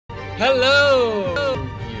Hello,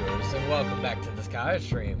 viewers, and welcome back to the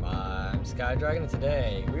Skystream. I'm Skydragon, and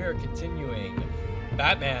today we are continuing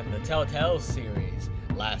Batman, the Telltale series.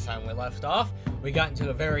 Last time we left off, we got into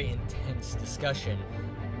a very intense discussion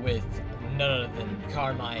with none other than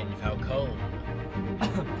Carmine Falcone,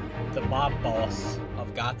 the mob boss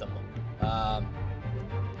of Gotham.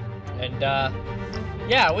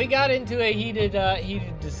 Yeah, we got into a heated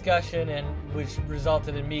discussion, and which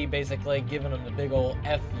resulted in me basically giving him the big ol'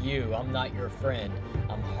 F you. I'm not your friend.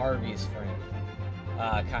 I'm Harvey's friend,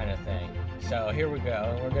 kind of thing. So here we go,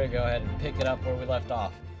 and we're gonna go ahead and pick it up where we left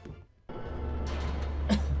off.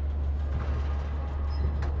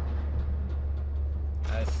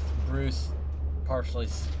 As Bruce partially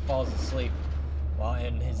falls asleep while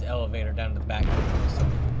in his elevator down to the back of the house.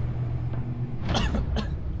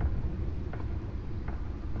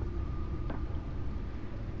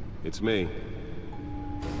 It's me.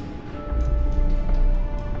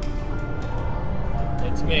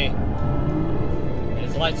 It's me. And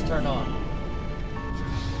his lights turn on.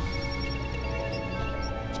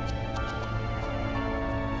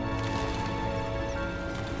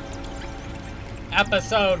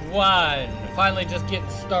 Episode 1. Finally just getting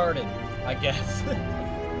started, I guess.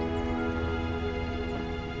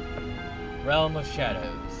 Realm of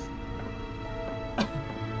Shadows.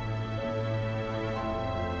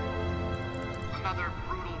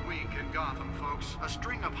 Gotham, folks. A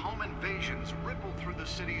string of home invasions rippled through the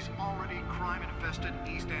city's already crime-infested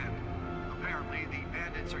East End. Apparently, the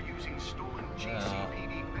bandits are using stolen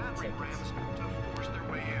GCPD battering rams to force their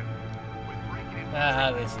way in. With breaking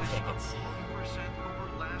in these tickets. 40%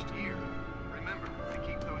 over last year. Remember to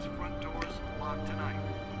keep those front doors locked tonight.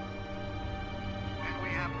 And we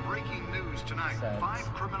have breaking news tonight.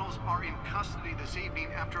 5 criminals are in custody this evening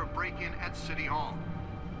after a break-in at City Hall.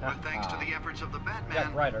 But thanks to the efforts of the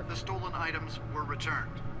Batman, the stolen items were returned.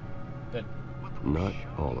 Good. Not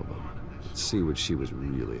all of them. Let's see what she was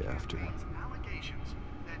really after.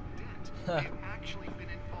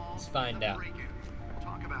 Let's find out.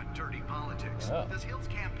 Talk about dirty politics. Does Hill's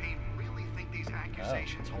campaign really think these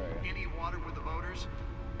accusations hold any water with the voters?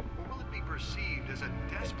 Or will it be perceived as a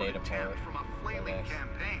desperate attempt from a flailing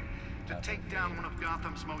campaign to take down one of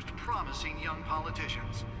Gotham's most promising young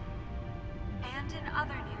politicians? And in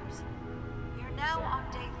other news, we are now on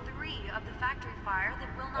day 3 of the factory fire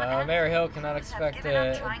that will not end. Mary Hill cannot expect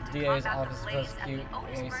the DA's office to prosecute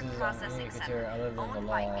cases on any material other than the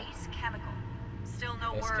law. Still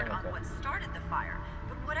no word on what started the fire,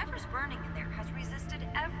 but whatever's burning in there has resisted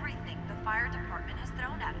everything the fire department has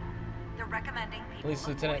thrown at it. They're recommending people Police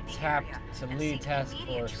Lieutenant tapped to lead task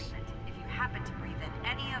force. If you happen to breathe in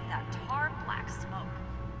any of that tar black smoke.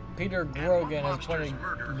 Peter Grogan has appointed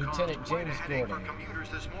Lieutenant James Gordon.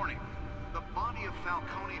 This morning, the body of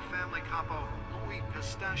Falcone family capo Louis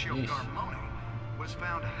Pistachio Carmone was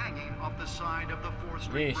found hanging off the side of the 4th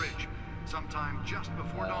Street Bridge sometime just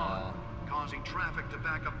before dawn, causing traffic to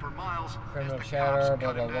back up for miles. Criminal chatter,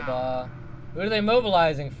 blah blah blah blah. Who are they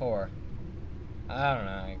mobilizing for? I don't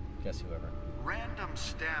know. I guess whoever. Random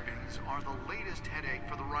stabbings are the latest headache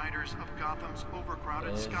for the riders of Gotham's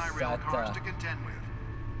overcrowded Skyrail cars to contend with.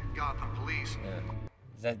 Gotham Police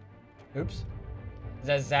is that oops? Is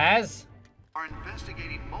that Zaz? Are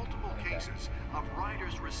investigating multiple cases of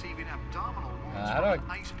riders receiving abdominal wounds from an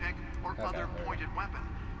ice pick or other pointed weapon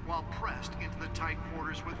while pressed into the tight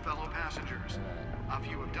quarters with fellow passengers. A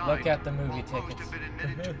few have died. Look at the movie while tickets. most have been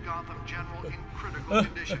admitted to Gotham General in critical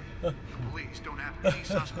condition. The police don't have any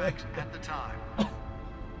suspects at the time.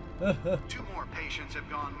 2 more patients have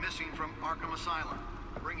gone missing from Arkham Asylum,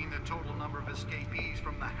 bringing the total number of escapees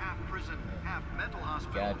from the half-prison, half-mental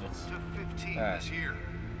hospital to 15 this year.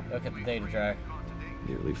 Look at the data drive.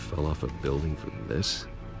 Nearly fell off a building for this.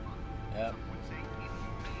 Yep.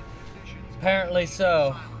 Apparently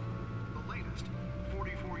so. The latest,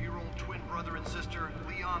 44-year-old twin brother and sister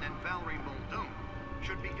Leon and Valerie Muldoon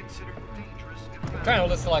should be considered dangerous. I'm trying to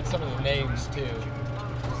list like some of the names too,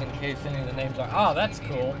 just in case any of the names are. Oh, that's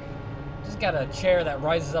cool. Just got a chair that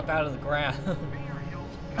rises up out of the ground.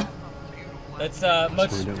 It's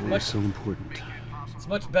much so important. It's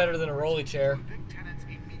much better than a rolly chair.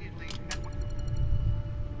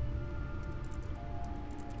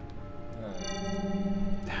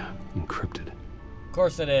 Encrypted. Of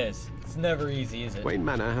course it is. It's never easy, is it? Wayne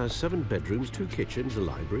Manor has 7 bedrooms, 2 kitchens, a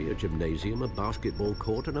library, a gymnasium, a basketball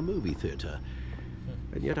court, and a movie theater.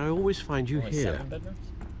 And yet I always find you Only here, 7 bedrooms?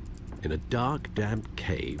 in a dark, damp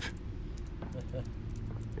cave,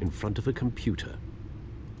 in front of a computer.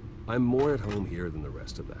 I'm more at home here than the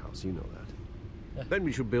rest of the house, you know that. Then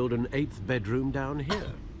we should build an 8th bedroom down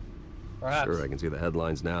here. Perhaps. Sure, I can see the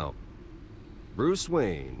headlines now. Bruce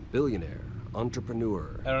Wayne, billionaire,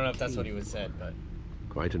 entrepreneur. I don't know if that's what he would said, but...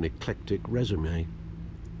 Quite an eclectic resume.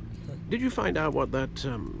 Did you find out what that,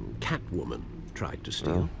 Catwoman tried to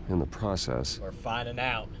steal? Well, in the process. We're finding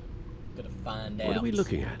out. Gonna find out. What are we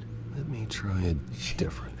looking at? Let me try a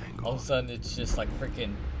different angle. All of a sudden, it's just like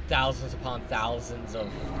freaking thousands upon thousands of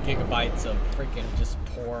gigabytes of freaking just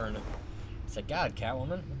porn. It's like, God,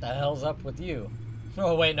 Catwoman, what the hell's up with you?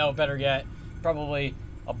 Oh, wait, no, better yet. Probably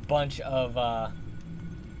a bunch of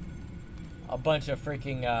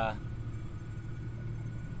freaking,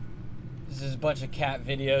 this is a bunch of cat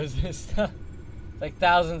videos and stuff. Like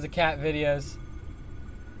thousands of cat videos.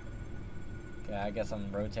 Okay, I guess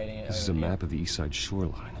I'm rotating it. This is a map of the East Side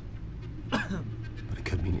shoreline. But it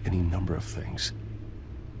could mean any number of things.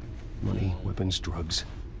 Money, weapons, drugs,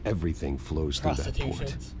 everything flows through that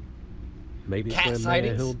port. Maybe Cat it's where Mayor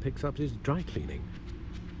sightings? Hill picks up his dry cleaning.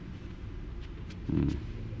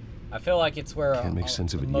 I feel like it's where Can't make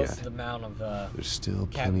sense of it most yet. of the amount of There's still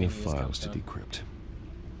cat plenty of videos come files to from. decrypt.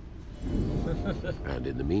 And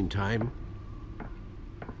in the meantime,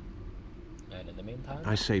 And in the meantime,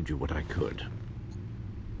 I saved you what I could.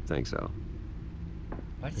 Thanks, Al.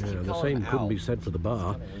 why does he Yeah, keep the calling same him couldn't Al? be said for the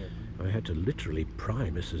bar. Kinda weird. I had to literally pry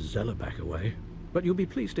Mrs. Zeller back away. But you'll be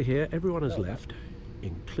pleased to hear everyone has left,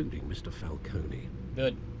 including Mr. Falcone.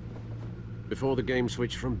 Good. Before the game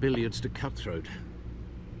switched from billiards to cutthroat.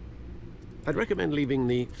 I'd recommend leaving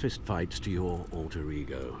the fistfights to your alter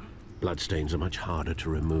ego. Bloodstains are much harder to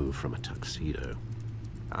remove from a tuxedo.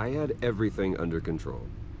 I had everything under control.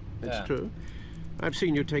 It's Yeah. true. I've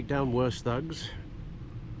seen you take down worse thugs.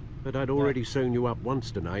 But I'd already sewn you up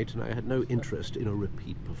once tonight, and I had no interest in a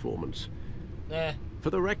repeat performance. Eh.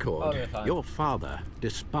 For the record, Okay, fine. your father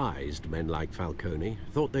despised men like Falcone,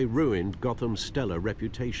 thought they ruined Gotham's stellar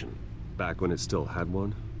reputation. Back when it still had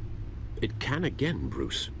one? It can again,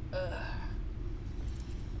 Bruce.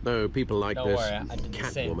 Though people like Don't this worry, I did the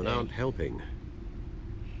same Catwoman thing. aren't helping.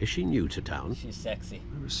 Is she new to town? She's sexy.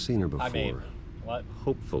 Never seen her before. I mean, what?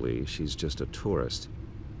 Hopefully, she's just a tourist.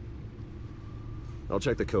 I'll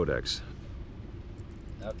check the codex.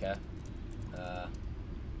 Okay. Oh,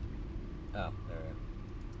 there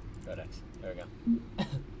we go. Codex. There we go.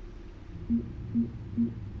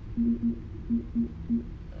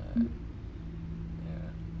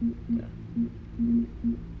 Yeah. Okay.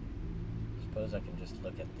 Suppose I can just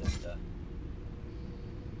look at this stuff.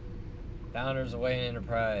 Founders of Wayne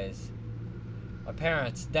Enterprise. My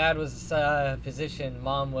parents. Dad was a physician.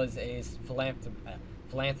 Mom was a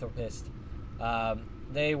philanthropist.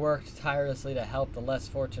 They worked tirelessly to help the less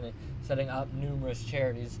fortunate, setting up numerous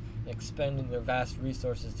charities and expending their vast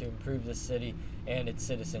resources to improve the city and its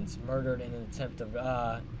citizens. Murdered in an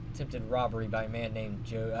attempted robbery by a man named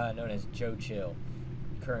Joe, known as Joe Chill.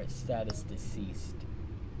 Current status deceased.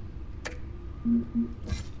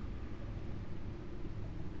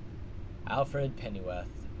 Alfred Pennyworth,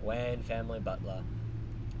 Wayne family butler.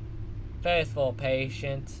 Faithful,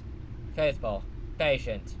 patient,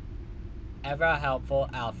 ever helpful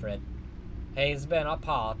Alfred. He's been a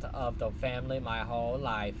part of the family my whole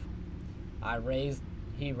life.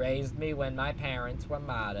 He raised me when my parents were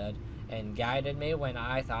murdered and guided me when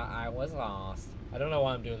I thought I was lost. I don't know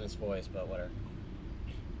why I'm doing this voice, but whatever.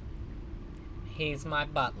 He's my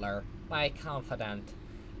butler, my confidant,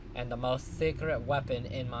 and the most secret weapon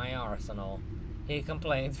in my arsenal. He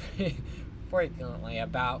complains frequently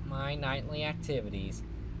about my nightly activities,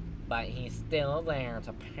 but he's still there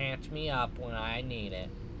to patch me up when I need it.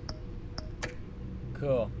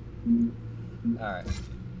 Cool. Alright.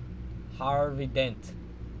 Harvey Dent.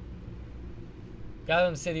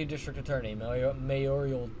 Gotham City District Attorney,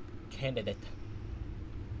 mayoral candidate.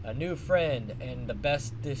 A new friend and the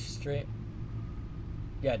best district...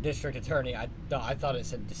 Yeah, district attorney. I thought it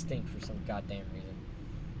said distinct for some goddamn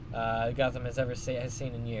reason. Gotham has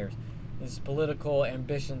seen in years. His political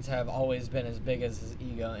ambitions have always been as big as his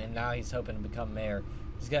ego, and now he's hoping to become mayor.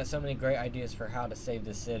 He's got so many great ideas for how to save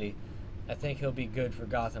the city. I think he'll be good for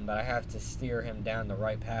Gotham, but I have to steer him down the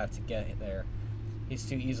right path to get there. He's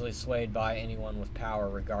too easily swayed by anyone with power,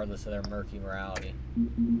 regardless of their murky morality.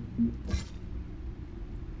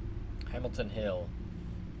 Hamilton Hill,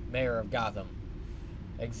 mayor of Gotham.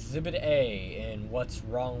 Exhibit A in What's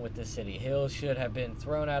Wrong with the City. Hill should have been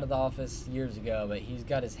thrown out of the office years ago, but he's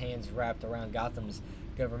got his hands wrapped around Gotham's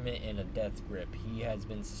government in a death grip. He has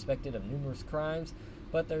been suspected of numerous crimes,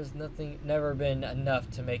 but there's never been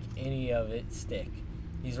enough to make any of it stick.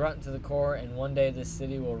 He's rotten to the core, and one day this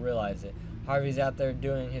city will realize it. Harvey's out there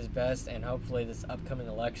doing his best, and hopefully this upcoming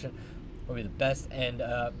election will be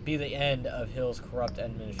the end of Hill's corrupt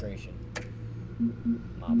administration.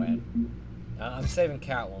 My bad. I'm saving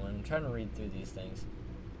Catwoman. I'm trying to read through these things.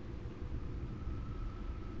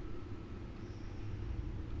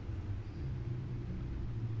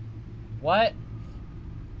 What?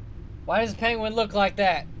 Why does Penguin look like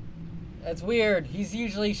that? That's weird. He's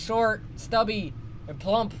usually short, stubby, and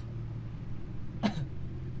plump.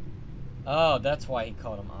 Oh, that's why he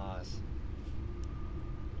called him Oz.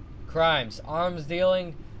 Crimes. Arms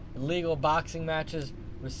dealing, illegal boxing matches,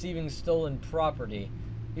 receiving stolen property.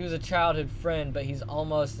 He was a childhood friend, but he's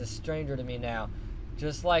almost a stranger to me now.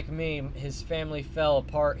 Just like me, his family fell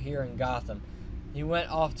apart here in Gotham. He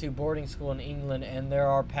went off to boarding school in England, and there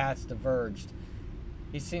our paths diverged.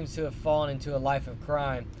 He seems to have fallen into a life of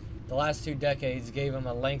crime. The last 2 decades gave him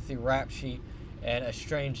a lengthy rap sheet and a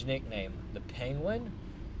strange nickname. The Penguin?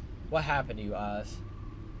 What happened to you, Oz?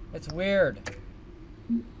 It's weird.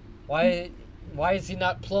 Why is he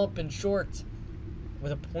not plump and short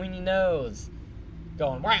with a pointy nose?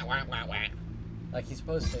 Going wah wah wah wah like he's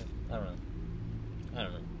supposed to. I don't know.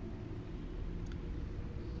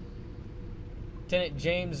 Lieutenant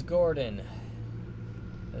James Gordon.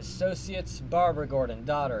 Associates Barbara Gordon,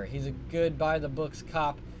 daughter. He's a good by-the-books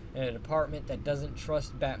cop in a department that doesn't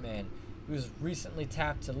trust Batman. He was recently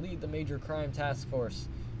tapped to lead the major crime task force.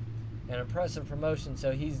 An impressive promotion,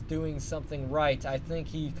 so he's doing something right. I think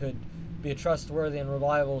he could be a trustworthy and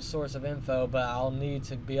reliable source of info, but I'll need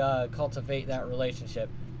to cultivate that relationship.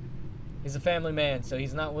 He's a family man, so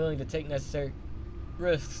he's not willing to take necessary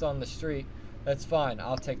risks on the street. That's fine.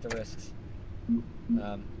 I'll take the risks.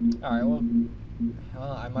 Alright, well,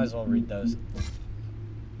 I might as well read those.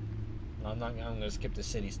 I'm going to skip the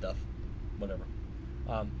city stuff. Whatever.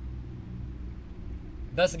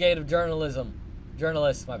 Investigative journalism.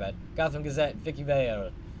 Journalist, my bad. Gotham Gazette, Vicky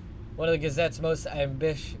Vale. One of the Gazette's most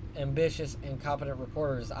ambitious and competent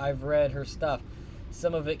reporters. I've read her stuff.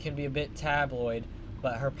 Some of it can be a bit tabloid,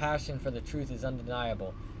 but her passion for the truth is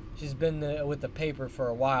undeniable. She's been with the paper for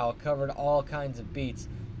a while, covered all kinds of beats.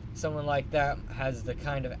 Someone like that has the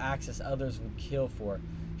kind of access others would kill for.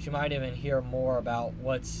 She might even hear more about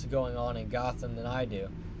what's going on in Gotham than I do.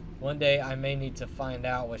 One day I may need to find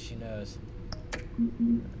out what she knows.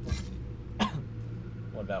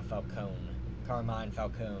 What about Falcone? Carmine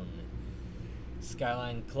Falcone.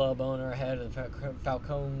 Skyline Club owner, head of the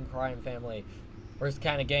Falcone crime family. Worst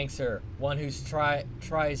kind of gangster. One who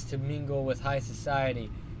tries to mingle with high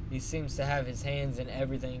society. He seems to have his hands in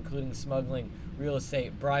everything, including smuggling, real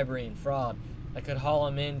estate, bribery, and fraud. I could haul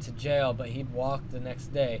him into jail, but he'd walk the next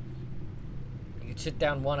day. You could shut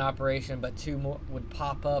down one operation, but 2 more would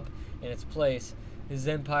pop up in its place. His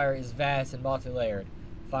empire is vast and multi-layered.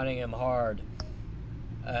 Finding him hard.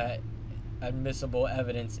 Admissible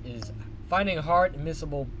evidence is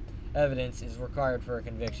required for a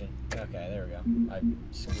conviction. Okay, there we go. I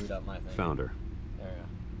screwed up my thing. Found her. There we go.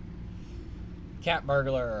 Cat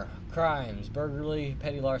burglar. Crimes. Burglary.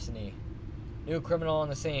 Petty larceny. New criminal on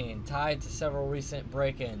the scene. Tied to several recent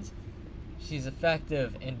break-ins. She's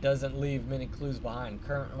effective and doesn't leave many clues behind.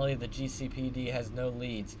 Currently, the GCPD has no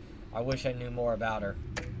leads. I wish I knew more about her.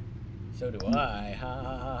 So do I. Ha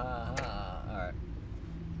ha ha ha. Alright.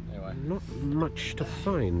 Anyway. Not much to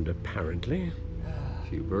find, apparently. A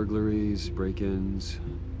few burglaries, break-ins.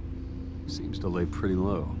 Seems to lay pretty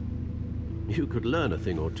low. You could learn a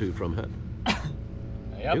thing or two from her.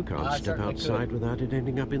 Yep, You can't step outside without it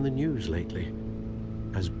ending up in the news lately.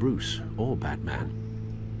 As Bruce or Batman.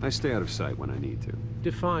 I stay out of sight when I need to.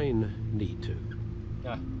 Define need to.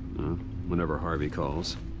 Yeah. Whenever Harvey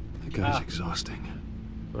calls. That guy's exhausting.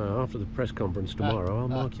 After the press conference tomorrow, I'll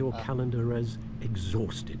mark your calendar as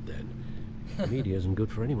exhausted then. The media isn't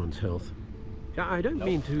good for anyone's health. I don't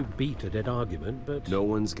mean to beat a dead argument, but... No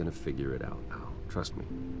one's gonna figure it out now. Trust me.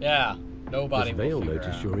 Yeah, nobody Miss will Vale figure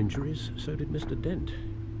noticed out. your injuries, so did Mr. Dent.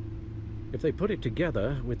 If they put it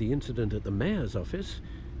together with the incident at the mayor's office,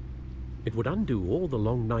 it would undo all the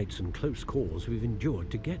long nights and close calls we've endured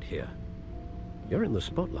to get here. You're in the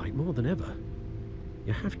spotlight more than ever.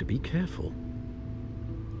 You have to be careful.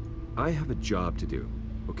 I have a job to do,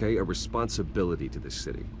 okay? A responsibility to this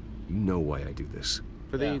city. You know why I do this.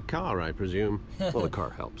 For the car, I presume. Well, the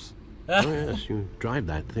car helps. Oh yes, you drive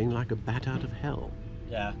that thing like a bat out of hell.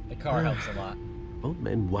 Yeah, the car helps a lot. Old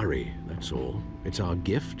men worry, that's all. It's our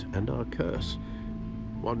gift and our curse.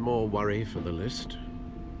 One more worry for the list.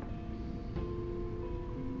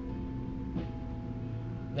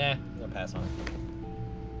 Nah, I'm gonna pass on it.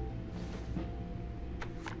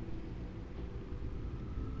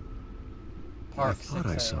 I thought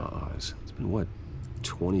I saw Oz. It's been, what,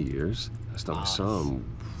 20 years? Last time I saw him,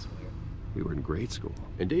 That's weird. we were in grade school.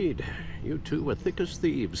 Indeed, you two were thick as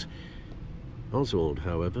thieves. Oswald,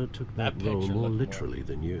 however, took that That role picture more looked literally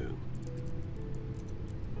than you.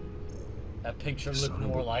 That picture Son looked of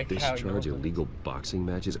more a like how discharge, you illegal boxing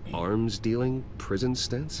matches, arms dealing, prison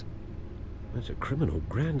stints. That's a criminal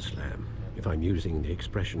grand slam, if I'm using the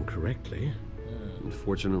expression correctly.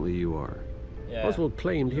 Unfortunately, you are. Yeah. Oswald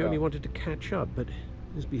claimed he only wanted to catch up, but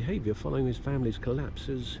his behavior following his family's collapse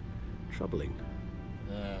is troubling.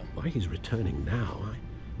 Why he's returning now, I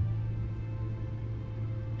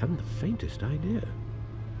haven't the faintest idea.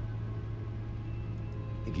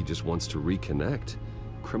 I think he just wants to reconnect.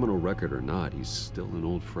 Criminal record or not, he's still an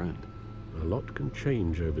old friend. A lot can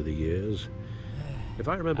change over the years. If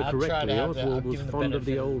I remember I'll try to correctly, have Oswald was give him the fond of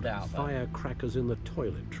the benefit of the old doubt, but- firecrackers in the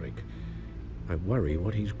toilet trick. I worry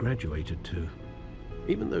what he's graduated to.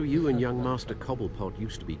 Even though you and young Master Cobblepot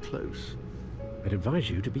used to be close, I'd advise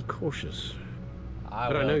you to be cautious.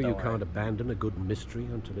 But I know you can't abandon a good mystery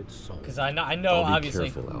until it's solved. Because I know I'll be obviously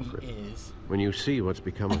careful, who Alfred. he is. When you see what's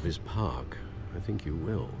become of his park, I think you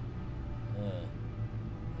will.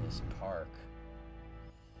 This park.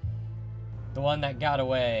 The one that got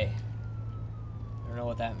away. I don't know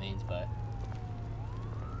what that means, but...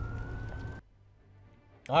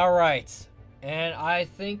 Alright. And I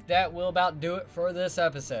think that will about do it for this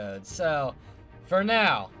episode. So, for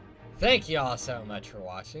now, thank you all so much for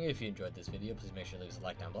watching. If you enjoyed this video, please make sure to leave us a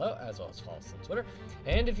like down below, as well as follow us on Twitter.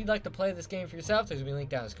 And if you'd like to play this game for yourself, there's going to be a link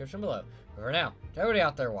down in the description below. But for now, to everybody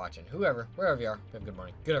out there watching, whoever, wherever you are, have a good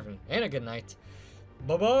morning, good afternoon, and a good night.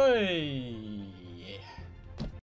 Bye-bye!